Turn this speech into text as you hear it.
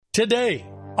Today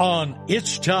on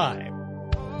It's Time.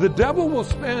 The devil will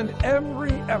spend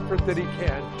every effort that he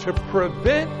can to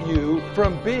prevent you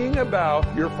from being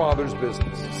about your Father's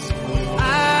business.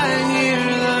 I hear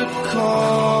the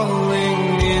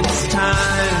calling, it's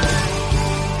time.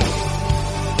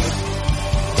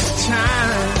 It's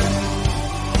time.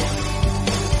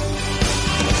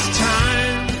 It's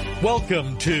time.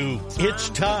 Welcome to It's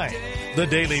Time, the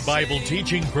daily Bible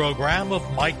teaching program of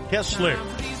Mike Kessler,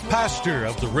 pastor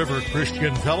of the River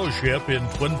Christian Fellowship in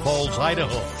Twin Falls,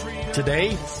 Idaho.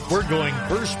 Today, we're going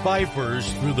verse by verse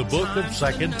through the book of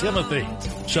 2 Timothy.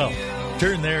 So,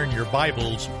 turn there in your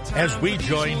Bibles as we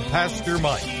join Pastor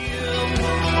Mike.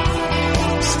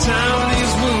 It's time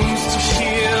these wounds to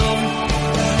heal.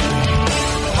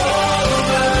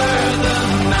 Over the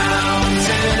mountains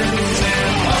and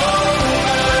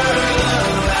over the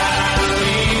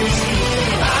valleys,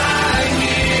 I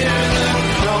hear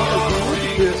the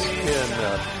This in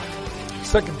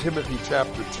 2 Timothy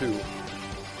chapter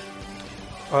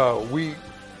 2. We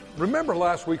remember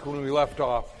last week when we left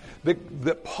off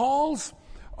that Paul's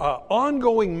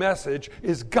ongoing message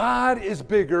is God is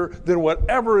bigger than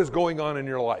whatever is going on in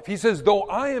your life. He says, though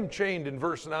I am chained in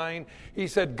verse 9, he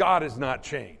said, God is not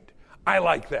chained. I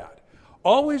like that.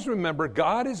 Always remember,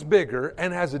 God is bigger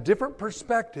and has a different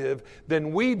perspective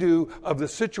than we do of the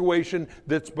situation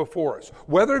that's before us.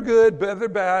 Whether good, whether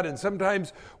bad, and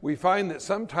sometimes we find that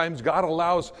sometimes God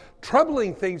allows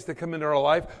troubling things to come into our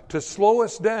life to slow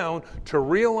us down, to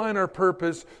realign our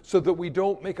purpose so that we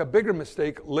don't make a bigger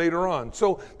mistake later on.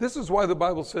 So this is why the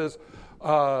Bible says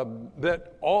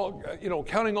that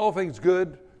counting all things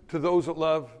good to those that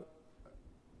love,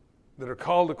 that are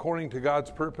called according to God's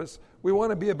purpose. We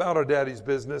want to be about our daddy's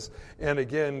business. And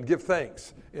again, give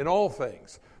thanks in all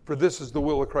things, for this is the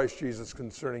will of Christ Jesus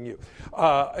concerning you.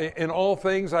 In all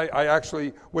things, I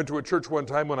actually went to a church one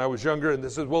time when I was younger, and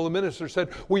the minister said,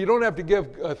 well, you don't have to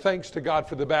give thanks to God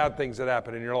for the bad things that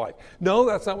happen in your life. No,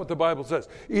 that's not what the Bible says.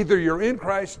 Either you're in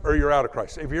Christ or you're out of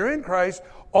Christ. If you're in Christ,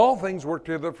 all things work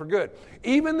together for good.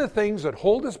 Even the things that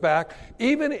hold us back,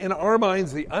 even in our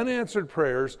minds, the unanswered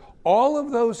prayers, all of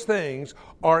those things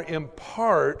are in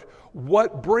part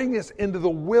what bring us into the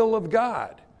will of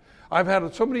God. I've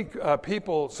had so many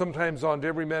people sometimes on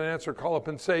Every Man Answer call up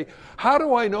and say, how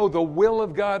do I know the will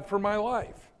of God for my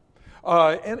life?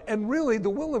 And really, the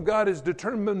will of God is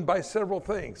determined by several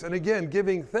things. And again,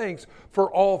 giving thanks for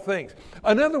all things.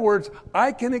 In other words,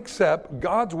 I can accept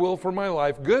God's will for my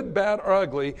life, good, bad, or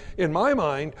ugly, in my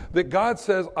mind, that God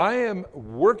says, I am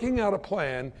working out a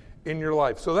plan in your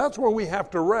life. So that's where we have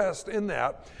to rest in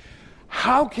that.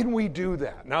 How can we do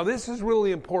that? Now, this is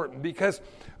really important because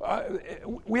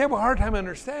we have a hard time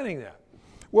understanding that.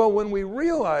 Well, when we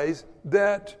realize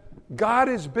that God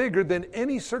is bigger than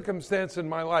any circumstance in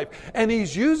my life, and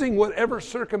He's using whatever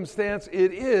circumstance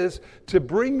it is to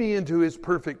bring me into His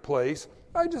perfect place,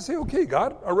 I just say, okay,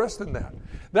 God, I rest in that.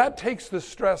 That takes the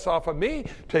stress off of me,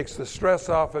 takes the stress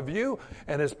off of you,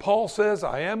 and as Paul says,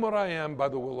 I am what I am by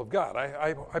the will of God.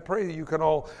 I pray that you can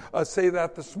all say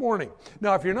that this morning.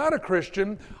 Now, if you're not a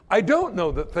Christian, I don't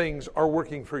know that things are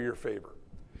working for your favor.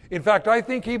 In fact, I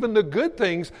think even the good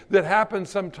things that happen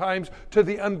sometimes to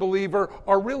the unbeliever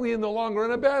are really in the long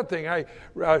run a bad thing.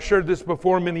 I shared this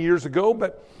before many years ago,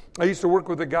 but I used to work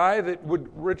with a guy that would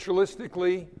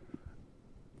ritualistically,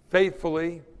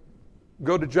 faithfully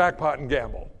go to jackpot and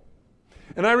gamble.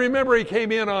 And I remember he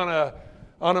came in on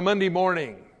a Monday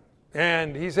morning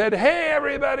and he said, hey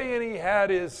everybody, and he had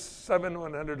his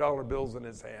 $100 bills in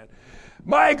his hand.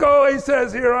 Michael, he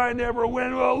says here, I never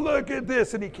win. Well, look at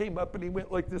this. And he came up and he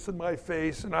went like this in my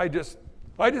face, and I just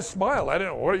smiled. I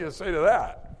didn't know, what do you say to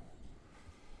that?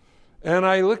 And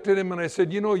I looked at him and I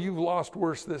said, you've lost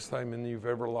worse this time than you've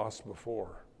ever lost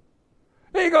before.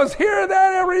 He goes, hear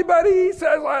that, everybody? He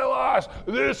says, I lost.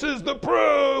 This is the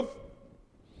proof.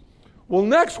 Well,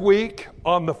 next week,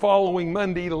 on the following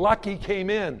Monday, Lucky came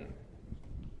in.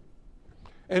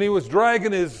 And he was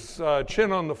dragging his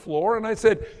chin on the floor. And I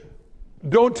said,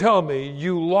 don't tell me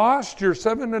you lost your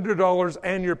 $700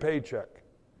 and your paycheck.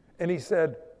 And he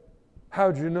said,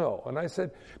 how'd you know? And I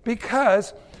said,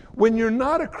 because when you're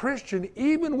not a Christian,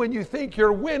 even when you think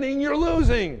you're winning, you're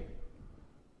losing.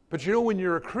 But when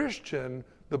you're a Christian,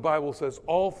 the Bible says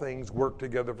all things work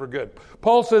together for good.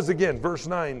 Paul says again, verse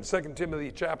 9, 2 Timothy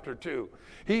chapter 2.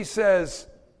 He says,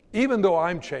 even though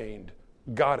I'm chained,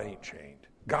 God ain't chained.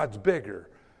 God's bigger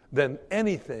than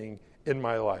anything in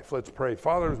my life. Let's pray.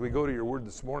 Father, as we go to your word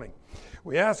this morning,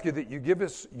 we ask you that you give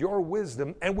us your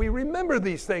wisdom, and we remember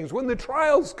these things when the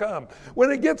trials come,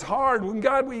 when it gets hard, when,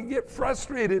 God, we get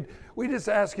frustrated. We just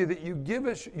ask you that you give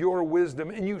us your wisdom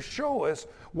and you show us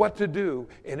what to do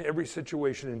in every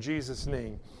situation. In Jesus'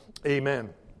 name,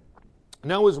 amen.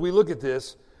 Now, as we look at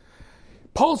this,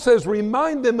 Paul says,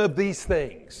 remind them of these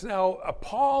things. Now,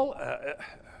 Paul,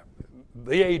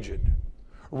 the aged,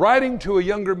 writing to a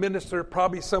younger minister,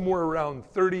 probably somewhere around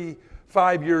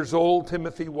 35 years old,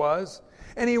 Timothy was.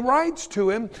 And he writes to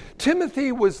him.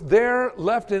 Timothy was there,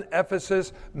 left in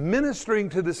Ephesus, ministering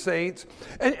to the saints.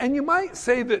 And you might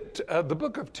say that the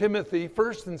book of Timothy,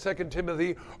 1st and 2nd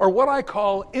Timothy, are what I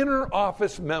call inner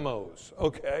office memos,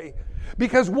 okay?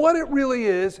 Because what it really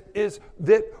is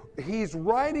that he's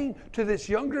writing to this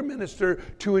younger minister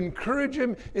to encourage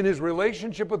him in his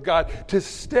relationship with God, to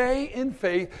stay in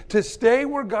faith, to stay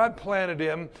where God planted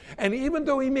him. And even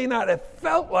though he may not have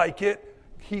felt like it,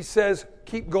 he says,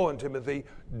 keep going, Timothy.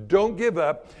 Don't give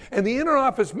up. And the inner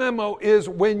office memo is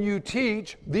when you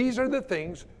teach, these are the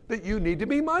things that you need to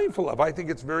be mindful of. I think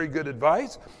it's very good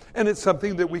advice, and it's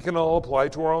something that we can all apply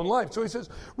to our own life. So he says,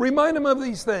 remind them of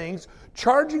these things,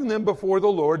 charging them before the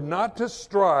Lord not to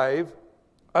strive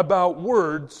about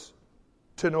words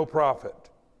to no profit,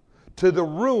 to the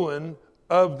ruin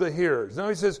of the hearers. Now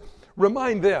he says,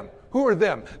 remind them. Who are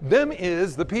them? Them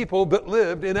is the people that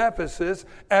lived in Ephesus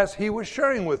as he was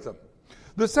sharing with them.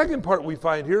 The second part we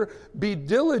find here, be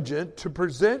diligent to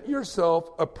present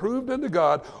yourself approved unto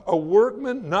God, a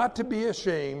workman not to be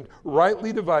ashamed,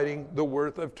 rightly dividing the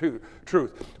word of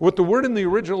truth. What the word in the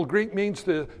original Greek means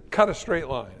to cut a straight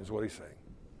line, is what he's saying.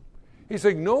 He's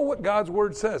saying, know what God's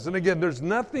word says. And again, there's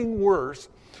nothing worse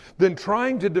than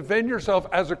trying to defend yourself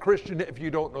as a Christian if you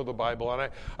don't know the Bible.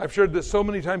 And I've shared this so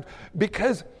many times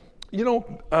because, you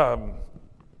know,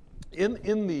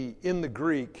 in the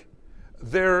Greek,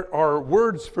 there are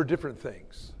words for different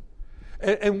things.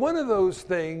 And one of those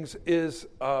things is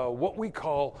what we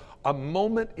call a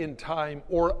moment in time,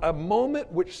 or a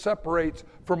moment which separates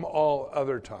from all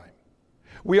other time.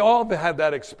 We all have had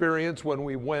that experience when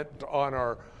we went on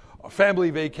our family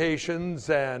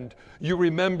vacations, and you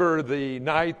remember the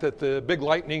night that the big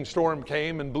lightning storm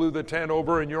came and blew the tent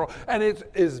over, and it's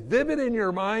as vivid in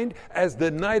your mind as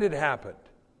the night it happened.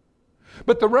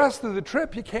 But the rest of the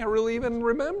trip, you can't really even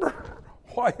remember.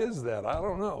 Why is that? I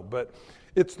don't know. But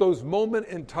it's those moment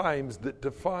in times that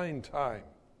define time.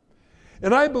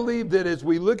 And I believe that as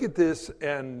we look at this,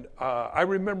 and I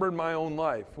remember in my own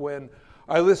life when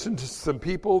I listened to some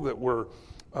people that were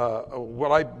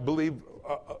what I believe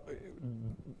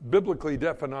biblically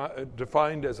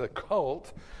defined as a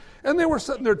cult, and they were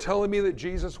sitting there telling me that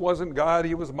Jesus wasn't God,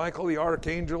 he was Michael the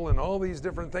Archangel and all these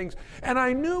different things. And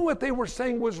I knew what they were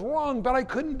saying was wrong, but I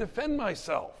couldn't defend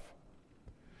myself.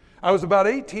 I was about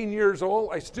 18 years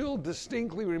old. I still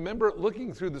distinctly remember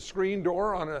looking through the screen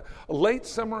door on a late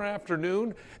summer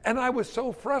afternoon, and I was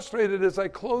so frustrated as I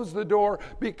closed the door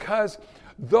because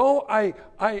though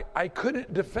I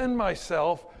couldn't defend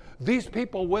myself, these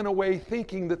people went away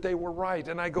thinking that they were right.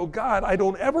 And I go, God, I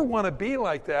don't ever want to be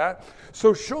like that.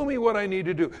 So show me what I need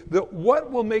to do.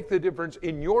 What will make the difference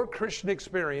in your Christian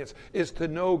experience is to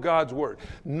know God's Word.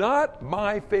 Not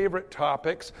my favorite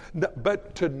topics,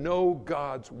 but to know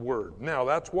God's Word. Now,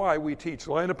 that's why we teach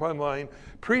line upon line,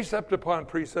 precept upon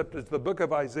precept, as the book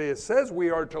of Isaiah says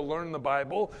we are to learn the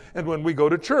Bible, and when we go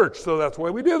to church. So that's why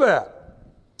we do that.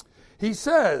 He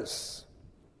says,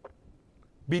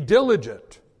 be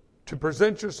diligent to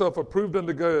present yourself approved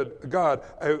unto God,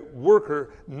 a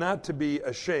worker not to be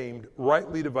ashamed,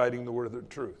 rightly dividing the word of the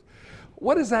truth.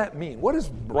 What does that mean? What does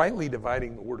rightly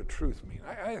dividing the word of truth mean?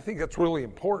 I think that's really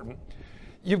important.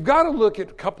 You've got to look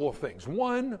at a couple of things.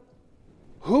 One,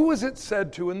 who was it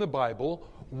said to in the Bible?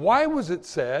 Why was it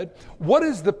said? What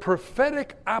is the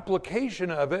prophetic application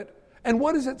of it? And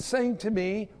what is it saying to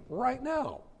me right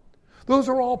now? Those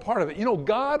are all part of it. You know,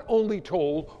 God only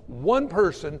told one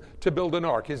person to build an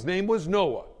ark. His name was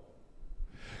Noah.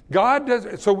 God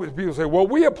does, so people say, well,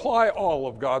 we apply all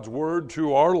of God's word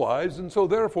to our lives, and so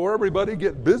therefore everybody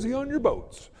get busy on your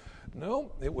boats.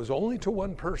 No, it was only to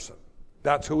one person.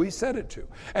 That's who he said it to.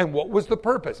 And what was the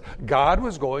purpose? God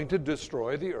was going to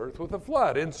destroy the earth with a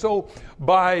flood. And so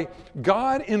by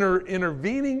God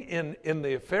intervening in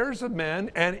the affairs of men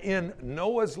and in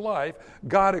Noah's life,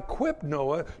 God equipped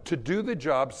Noah to do the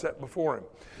job set before him.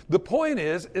 The point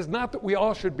is not that we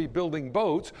all should be building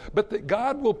boats, but that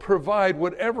God will provide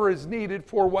whatever is needed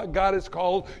for what God has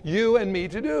called you and me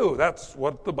to do. That's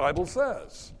what the Bible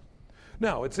says.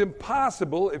 Now, it's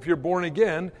impossible if you're born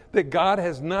again that God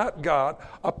has not got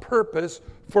a purpose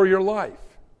for your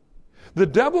life. The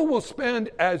devil will spend,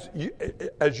 as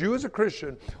you as a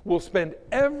Christian, will spend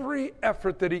every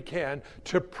effort that he can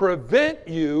to prevent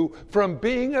you from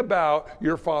being about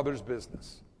your Father's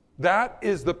business. That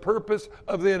is the purpose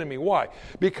of the enemy. Why?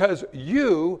 Because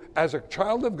you, as a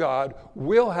child of God,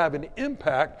 will have an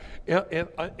impact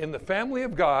in the family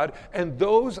of God and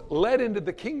those led into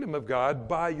the kingdom of God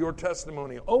by your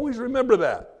testimony. Always remember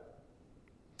that.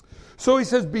 So he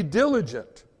says, be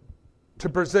diligent to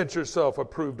present yourself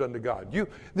approved unto God.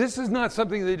 This is not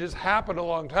something that just happened a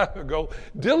long time ago.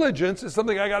 Diligence is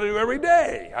something I got to do every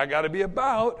day. I got to be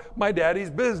about my daddy's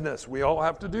business. We all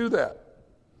have to do that.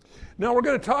 Now, we're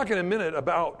going to talk in a minute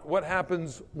about what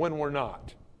happens when we're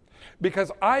not.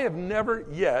 Because I have never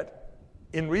yet,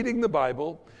 in reading the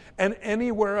Bible and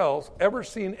anywhere else, ever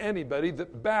seen anybody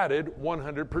that batted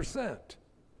 100%.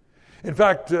 In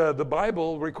fact, the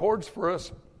Bible records for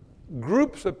us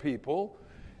groups of people,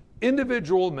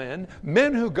 individual men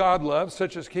who God loved,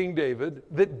 such as King David,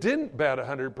 that didn't bat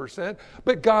 100%,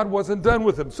 but God wasn't done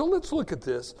with them. So let's look at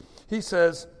this. He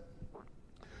says,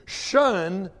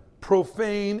 shun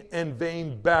profane and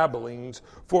vain babblings,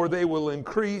 for they will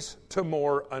increase to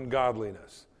more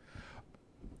ungodliness.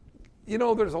 You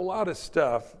know, there's a lot of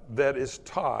stuff that is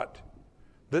taught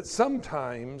that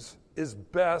sometimes is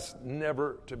best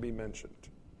never to be mentioned.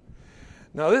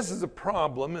 Now, this is a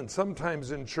problem, and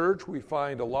sometimes in church we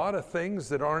find a lot of things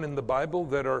that aren't in the Bible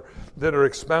that are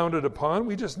expounded upon.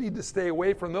 We just need to stay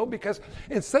away from those, because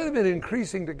instead of it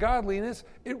increasing to godliness,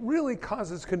 it really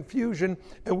causes confusion,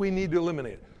 and we need to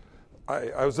eliminate it.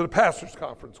 I was at a pastor's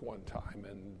conference one time,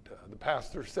 and the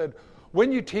pastor said,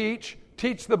 when you teach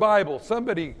the Bible.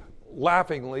 Somebody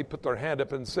laughingly put their hand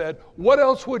up and said, what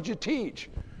else would you teach?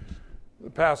 The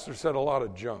pastor said, a lot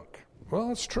of junk.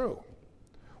 Well, it's true.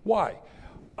 Why?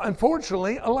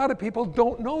 Unfortunately, a lot of people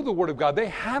don't know the Word of God. They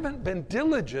haven't been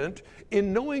diligent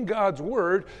in knowing God's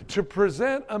Word to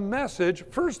present a message,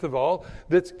 first of all,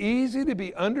 that's easy to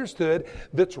be understood,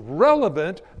 that's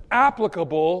relevant,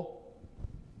 applicable,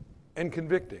 and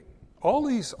convicting. All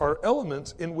these are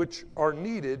elements in which are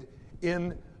needed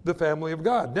in the family of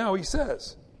God. Now he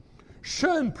says,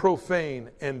 shun profane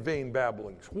and vain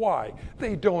babblings. Why?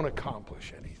 They don't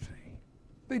accomplish anything.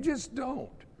 They just don't.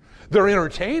 They're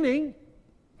entertaining,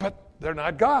 but they're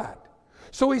not God.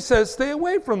 So he says, stay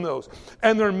away from those.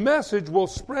 And their message will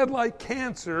spread like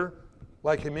cancer,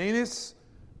 like Hymenaeus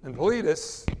and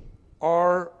Philetus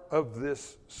are of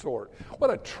this sort.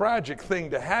 What a tragic thing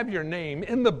to have your name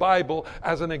in the Bible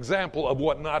as an example of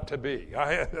what not to be.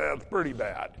 That's pretty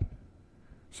bad.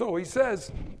 So he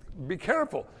says, be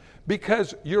careful,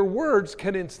 because your words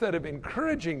can, instead of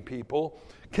encouraging people,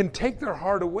 can take their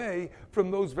heart away from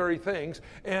those very things.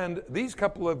 And these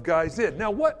couple of guys did.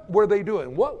 Now, what were they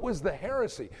doing? What was the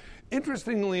heresy?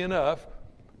 Interestingly enough,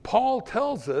 Paul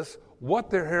tells us what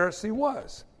their heresy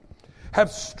was.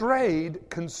 Have strayed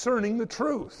concerning the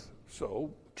truth.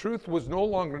 So, truth was no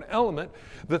longer an element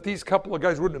that these couple of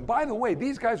guys were doing. By the way,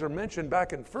 these guys are mentioned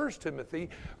back in 1 Timothy,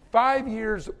 5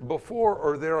 years before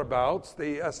or thereabouts.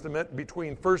 The estimate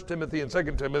between 1 Timothy and 2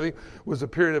 Timothy was a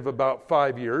period of about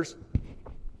 5 years.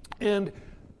 And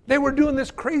they were doing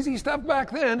this crazy stuff back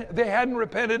then. They hadn't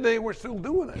repented. They were still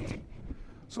doing it.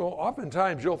 So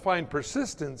oftentimes you'll find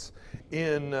persistence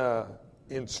in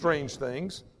strange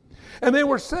things. And they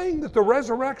were saying that the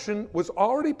resurrection was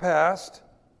already past,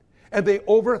 and they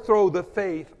overthrow the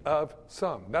faith of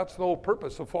some. That's the whole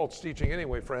purpose of false teaching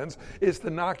anyway, friends, is to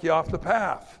knock you off the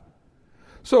path.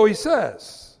 So he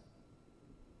says,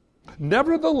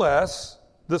 nevertheless,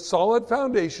 the solid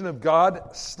foundation of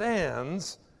God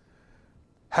stands,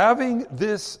 having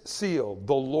this seal,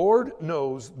 the Lord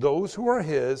knows those who are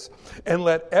his, and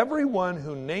let everyone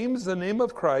who names the name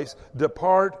of Christ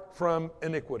depart from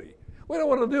iniquity. We don't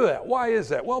want to do that. Why is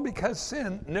that? Well, because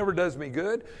sin never does me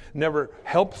good, never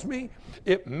helps me.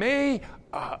 It may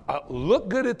look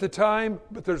good at the time,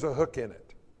 but there's a hook in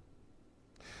it.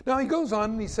 Now he goes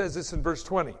on and he says this in verse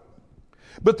 20.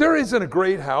 But there is in a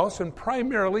great house, and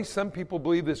primarily some people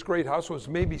believe this great house was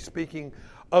maybe speaking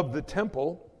of the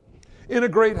temple. In a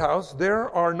great house, there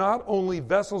are not only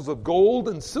vessels of gold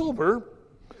and silver,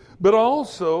 but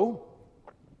also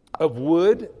of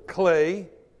wood, clay,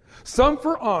 some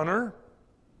for honor,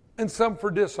 and some for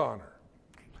dishonor.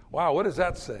 Wow, what is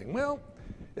that saying? Well,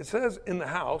 it says in the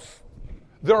house,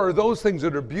 there are those things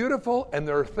that are beautiful, and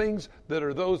there are things that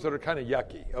are those that are kind of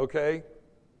yucky, okay?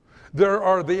 There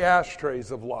are the ashtrays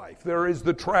of life. There is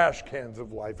the trash cans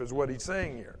of life, is what he's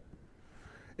saying here.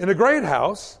 In a great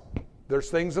house, there's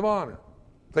things of honor,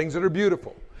 things that are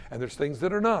beautiful, and there's things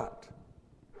that are not.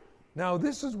 Now,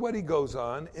 this is what he goes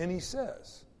on, and he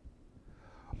says,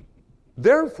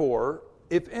 therefore,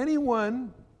 if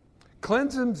anyone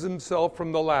cleanses himself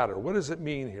from the latter, what does it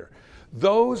mean here?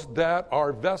 Those that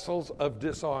are vessels of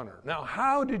dishonor. Now,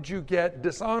 how did you get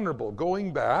dishonorable?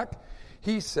 Going back,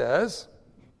 he says,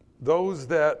 those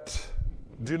that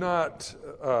do not,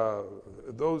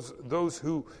 those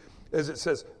who, as it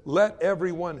says, let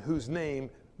everyone whose name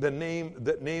the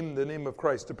name of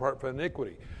Christ depart from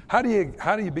iniquity. How do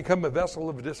you become a vessel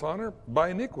of dishonor? By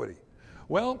iniquity.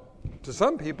 Well, to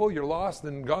some people, you're lost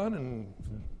and gone and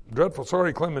dreadful,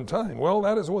 sorry, Clementine. Well,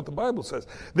 that is what the Bible says.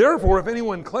 Therefore, if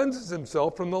anyone cleanses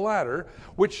himself from the latter,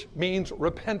 which means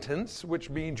repentance, which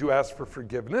means you ask for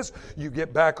forgiveness, you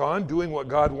get back on doing what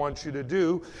God wants you to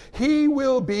do, he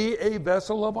will be a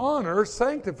vessel of honor,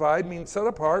 sanctified, means set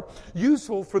apart,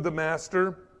 useful for the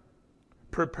master,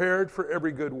 prepared for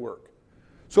every good work.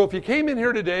 So if you came in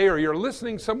here today or you're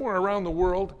listening somewhere around the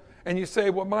world and you say,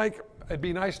 well, Mike, it'd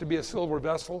be nice to be a silver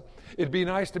vessel. It'd be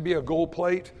nice to be a gold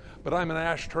plate, but I'm an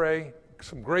ashtray.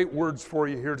 Some great words for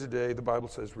you here today. The Bible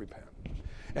says repent.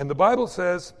 And the Bible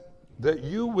says that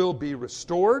you will be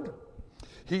restored.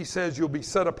 He says you'll be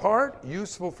set apart,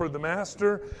 useful for the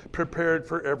master, prepared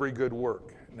for every good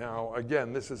work. Now,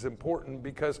 again, this is important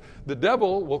because the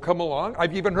devil will come along.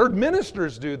 I've even heard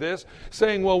ministers do this,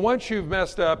 saying, well, once you've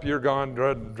messed up, you're gone.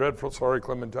 Dreadful, sorry,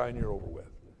 Clementine, you're over with.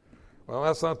 Well,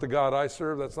 that's not the God I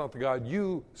serve. That's not the God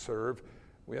you serve.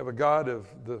 We have a God of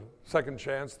the second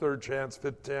chance, third chance,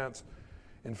 fifth chance.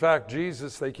 In fact,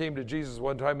 they came to Jesus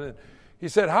one time and he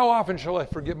said, how often shall I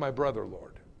forgive my brother,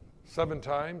 Lord? 7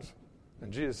 times?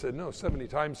 And Jesus said, no, 70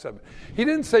 times 7. He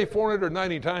didn't say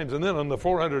 490 times and then on the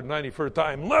 491st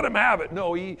time, let him have it.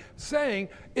 No, he's saying,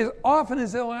 as often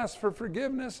as they'll ask for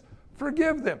forgiveness,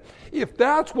 forgive them. If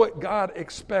that's what God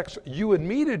expects you and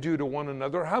me to do to one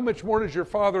another, how much more does your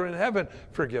Father in heaven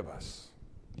forgive us?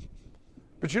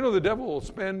 But you know, the devil will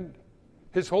spend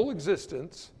his whole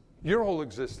existence, your whole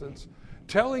existence,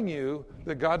 telling you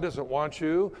that God doesn't want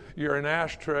you, you're an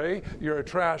ashtray, you're a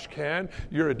trash can,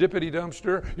 you're a dippity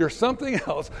dumpster, you're something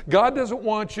else. God doesn't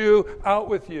want you, out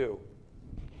with you.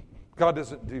 God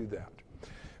doesn't do that.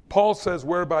 Paul says,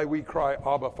 whereby we cry,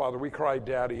 Abba, Father, we cry,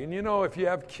 Daddy. And you know, if you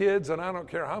have kids, and I don't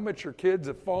care how much your kids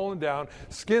have fallen down,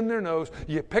 skinned their nose,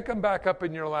 you pick them back up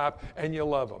in your lap and you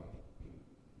love them.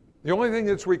 The only thing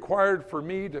that's required for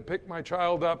me to pick my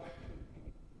child up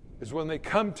is when they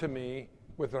come to me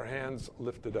with their hands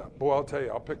lifted up. Boy, I'll tell you,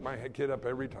 I'll pick my kid up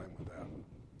every time with that.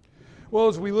 Well,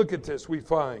 as we look at this, we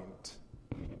find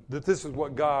that this is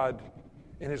what God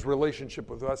in his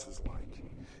relationship with us is like.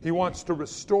 He wants to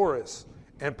restore us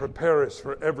and prepare us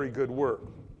for every good work.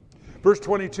 Verse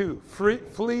 22,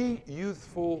 flee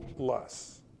youthful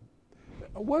lusts.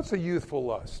 What's a youthful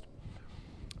lust?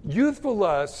 Youthful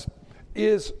lust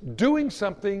is doing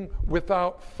something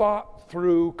without thought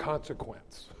through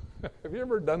consequence. Have you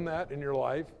ever done that in your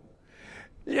life?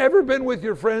 You ever been with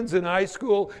your friends in high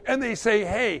school and they say,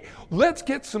 hey, let's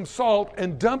get some salt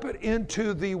and dump it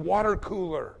into the water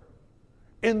cooler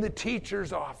in the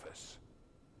teacher's office?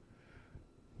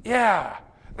 Yeah,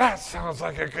 that sounds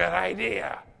like a good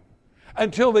idea.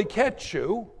 Until they catch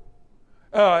you,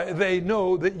 they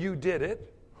know that you did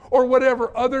it, or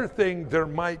whatever other thing there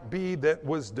might be that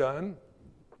was done.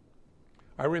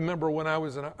 I remember when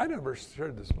I never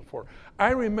shared this before. I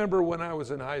remember when I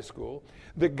was in high school,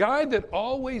 the guy that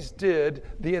always did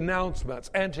the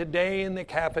announcements, and today in the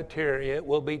cafeteria it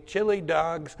will be chili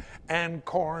dogs and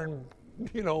corn,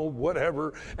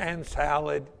 whatever, and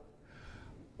salad.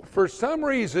 For some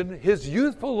reason, his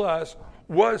youthful lust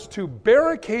was to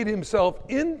barricade himself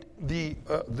in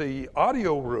the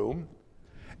audio room,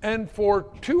 and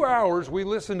for 2 hours we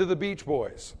listened to the Beach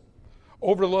Boys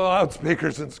over the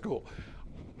loudspeakers in school.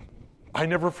 I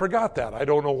never forgot that. I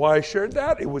don't know why I shared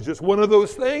that. It was just one of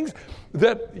those things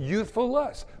that youthful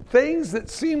lust. Things that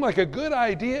seem like a good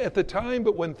idea at the time,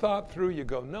 but when thought through, you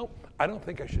go, no, I don't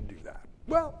think I should do that.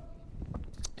 Well,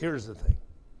 here's the thing.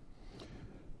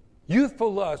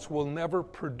 Youthful lust will never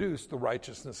produce the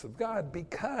righteousness of God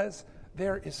because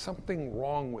there is something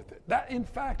wrong with it. That, in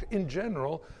fact, in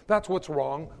general, that's what's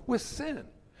wrong with sin.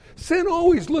 Sin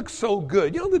always looks so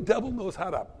good. The devil knows how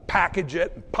to package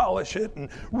it and polish it and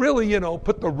really,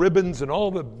 put the ribbons and all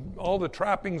the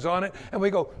trappings on it. And we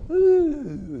go,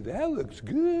 ooh, that looks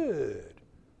good.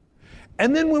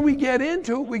 And then when we get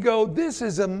into it, we go, this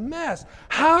is a mess.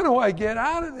 How do I get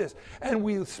out of this? And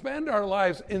we spend our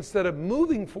lives, instead of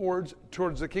moving forwards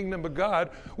towards the kingdom of God,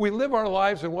 we live our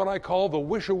lives in what I call the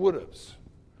wish-a-would-haves.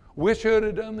 Wish I'd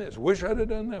have done this. Wish I'd have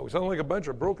done that. We sound like a bunch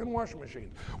of broken washing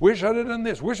machines. Wish I'd have done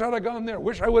this. Wish I'd have gone there.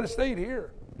 Wish I would have stayed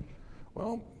here.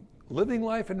 Well, living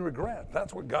life in regret,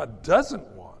 that's what God doesn't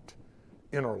want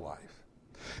in our life.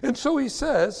 And so he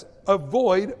says,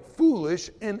 avoid foolish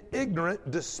and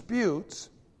ignorant disputes,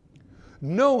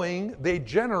 knowing they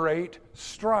generate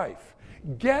strife.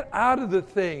 Get out of the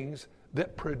things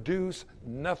that produce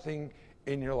nothing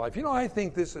in your life. You know, I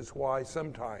think this is why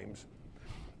sometimes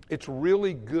it's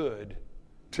really good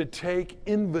to take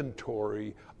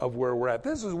inventory of where we're at.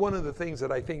 This is one of the things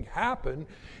that I think happen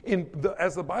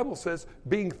as the Bible says,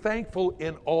 being thankful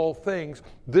in all things.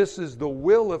 This is the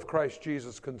will of Christ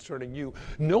Jesus concerning you.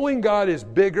 Knowing God is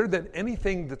bigger than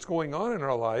anything that's going on in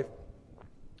our life.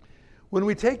 When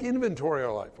we take inventory of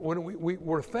our life, when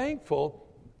we're thankful,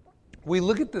 we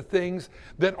look at the things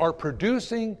that are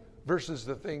producing versus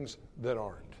the things that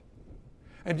aren't.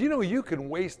 And you know, you can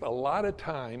waste a lot of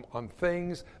time on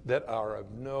things that are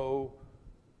of no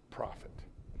profit.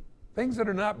 Things that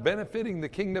are not benefiting the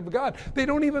kingdom of God. They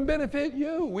don't even benefit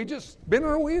you. We just spin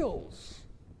our wheels.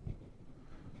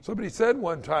 Somebody said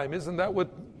one time, isn't that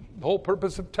what the whole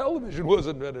purpose of television was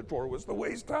invented for, was to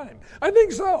waste time? I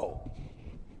think so.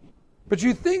 But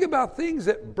you think about things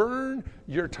that burn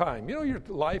your time. You know, your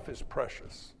life is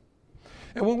precious.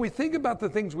 And when we think about the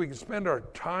things we can spend our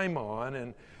time on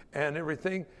and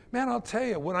everything, man, I'll tell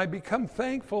you, when I become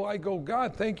thankful, I go,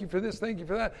 God, thank you for this, thank you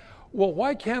for that. Well,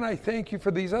 why can't I thank you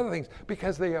for these other things?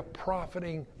 Because they are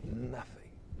profiting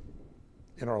nothing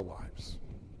in our lives.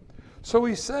 So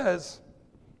he says,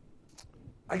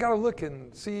 I got to look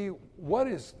and see what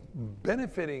is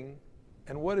benefiting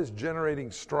and what is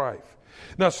generating strife.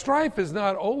 Now, strife is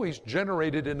not always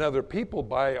generated in other people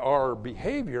by our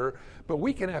behavior, but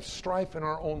we can have strife in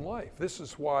our own life. This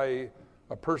is why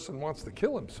a person wants to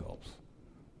kill themselves.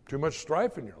 Too much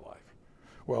strife in your life.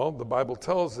 Well, the Bible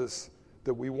tells us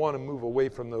that we want to move away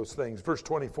from those things. Verse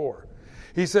 24,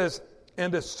 he says,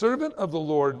 and a servant of the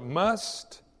Lord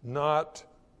must not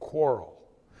quarrel,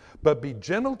 but be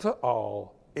gentle to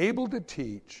all, able to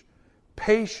teach,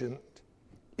 patient,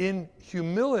 in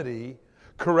humility,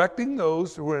 correcting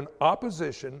those who are in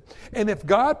opposition, and if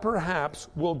God perhaps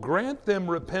will grant them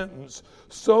repentance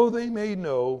so they may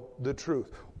know the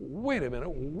truth. Wait a minute,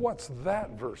 what's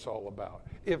that verse all about?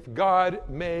 If God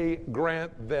may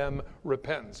grant them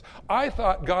repentance. I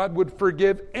thought God would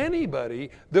forgive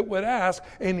anybody that would ask,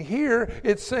 and here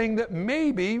it's saying that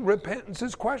maybe repentance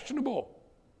is questionable.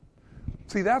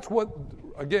 See, that's what,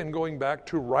 again, going back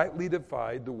to rightly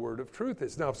divide the word of truth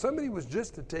is. Now, if somebody was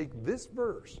just to take this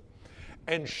verse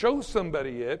and show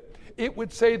somebody it, it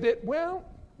would say that, well,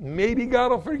 maybe God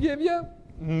will forgive you,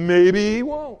 maybe he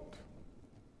won't.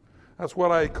 That's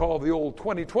what I call the old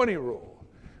 20-20 rule.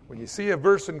 When you see a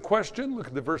verse in question, look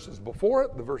at the verses before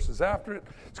it, the verses after it.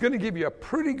 It's going to give you a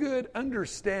pretty good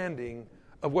understanding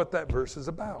of what that verse is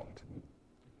about.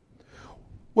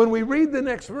 When we read the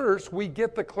next verse, we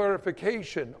get the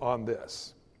clarification on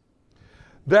this.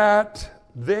 That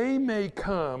they may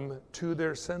come to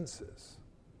their senses.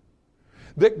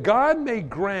 That God may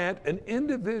grant an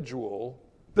individual,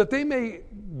 that they may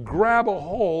grab a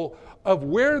hold of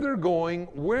where they're going,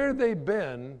 where they've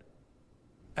been,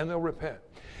 and they'll repent.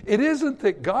 It isn't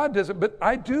that God doesn't, but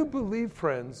I do believe,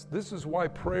 friends, this is why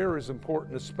prayer is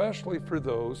important, especially for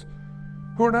those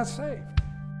who are not saved.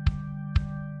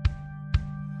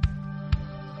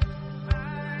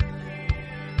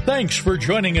 Thanks for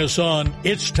joining us on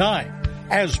It's Time,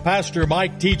 as Pastor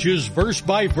Mike teaches verse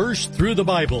by verse through the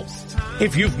Bible.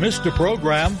 If you've missed a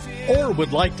program or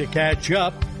would like to catch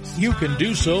up, you can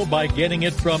do so by getting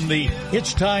it from the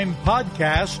It's Time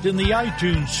podcast in the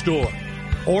iTunes store,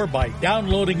 or by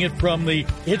downloading it from the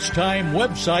It's Time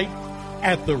website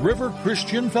at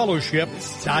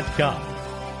theriverchristianfellowship.com.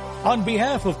 On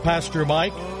behalf of Pastor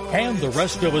Mike and the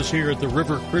rest of us here at the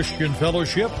River Christian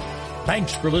Fellowship,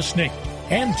 thanks for listening,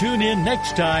 and tune in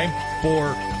next time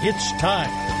for It's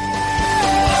Time.